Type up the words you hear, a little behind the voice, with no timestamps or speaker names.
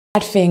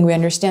At Fing, we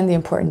understand the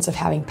importance of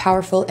having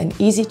powerful and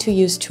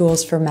easy-to-use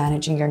tools for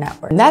managing your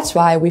network. And that's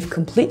why we've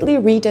completely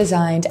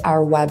redesigned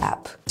our web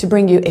app to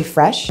bring you a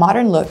fresh,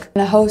 modern look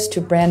and a host to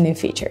brand new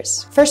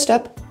features. First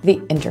up, the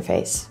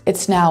interface.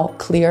 It's now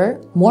clearer,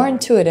 more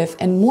intuitive,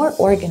 and more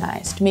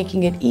organized,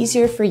 making it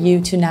easier for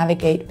you to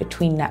navigate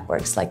between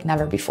networks like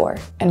never before.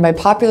 And by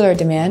popular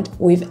demand,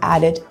 we've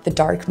added the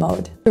dark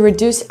mode to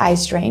reduce eye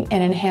strain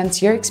and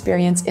enhance your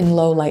experience in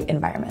low-light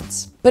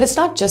environments. But it's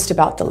not just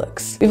about the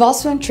looks. We've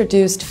also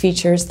introduced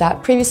features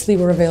that previously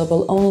were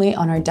available only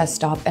on our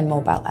desktop and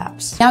mobile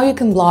apps. Now you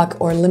can block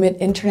or limit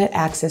internet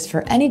access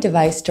for any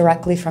device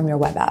directly from your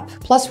web app.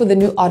 Plus, with the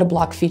new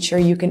autoblock feature,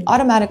 you can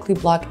automatically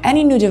block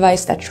any new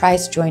device that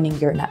tries joining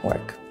your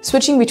network.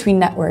 Switching between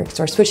networks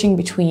or switching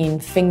between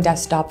Fing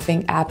Desktop,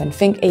 Fing App, and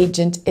Fing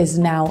Agent is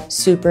now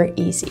super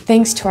easy,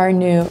 thanks to our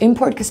new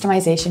import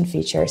customization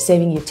feature,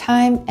 saving you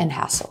time and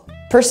hassle.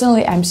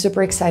 Personally, I'm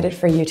super excited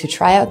for you to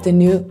try out the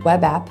new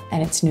web app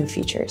and its new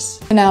features.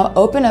 So now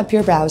open up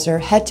your browser,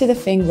 head to the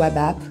Fing Web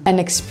App, and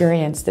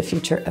experience the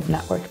future of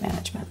network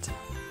management.